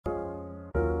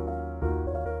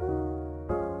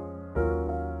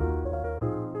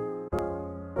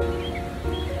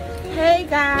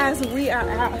Guys, we are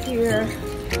out here.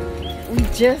 We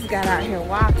just got out here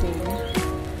walking,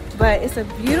 but it's a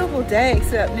beautiful day,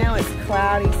 except now it's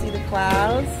cloudy. See the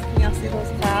clouds? Y'all see those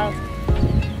clouds?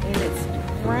 And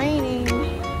it's raining,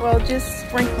 well, just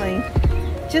sprinkling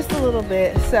just a little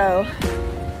bit. So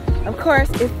of course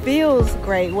it feels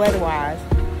great weather-wise.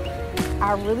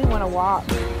 I really want to walk,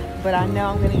 but I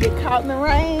know I'm gonna get caught in the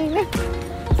rain.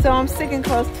 So I'm sticking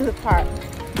close to the park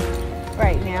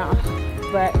right now,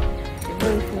 but it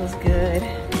really feels good.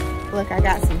 Look, I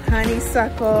got some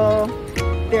honeysuckle.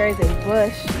 There is a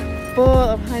bush full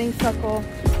of honeysuckle,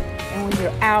 and when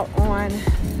you're out on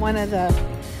one of the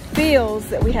fields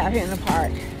that we have here in the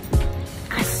park,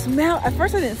 I smelled, at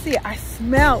first I didn't see it, I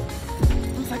smelled.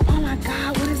 I was like, oh my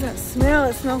God, what is that smell?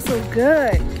 It smells so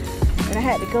good. And I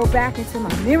had to go back into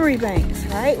my memory banks,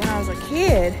 right? When I was a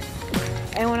kid.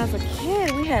 And when I was a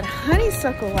kid, we had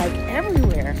honeysuckle like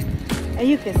everywhere. And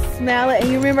you could smell it.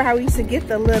 And you remember how we used to get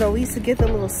the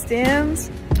little stems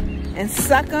and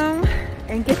suck them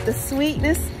and get the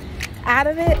sweetness out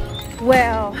of it?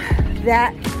 Well,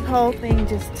 that whole thing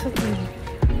just took me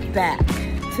back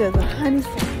to the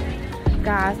honeysuckle.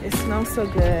 Guys, it smells so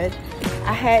good.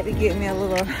 I had to get me a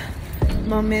little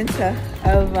memento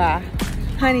of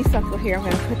honeysuckle here. I'm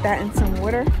gonna put that in some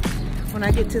water when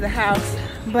I get to the house.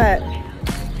 But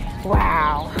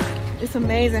wow, it's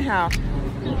amazing how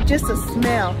just a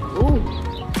smell. Ooh,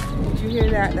 did you hear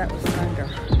that? That was thunder.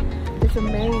 It's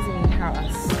amazing how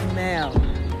a smell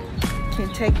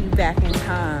can take you back in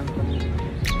time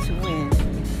to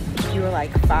when you were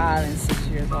like 5 and 6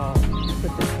 years old.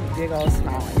 Put this big old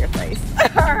smile on your face.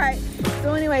 All right,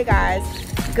 so anyway guys,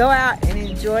 go out and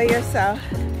enjoy yourself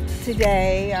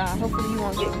today. Hopefully you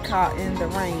won't get caught in the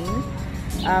rain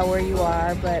where you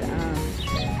are, but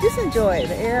just enjoy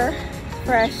the air,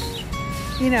 fresh,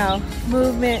 you know,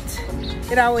 movement.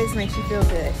 It always makes you feel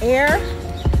good. Air,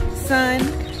 sun,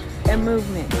 and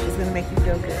movement is gonna make you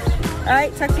feel good. All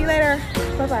right, talk to you later.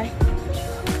 Bye-bye.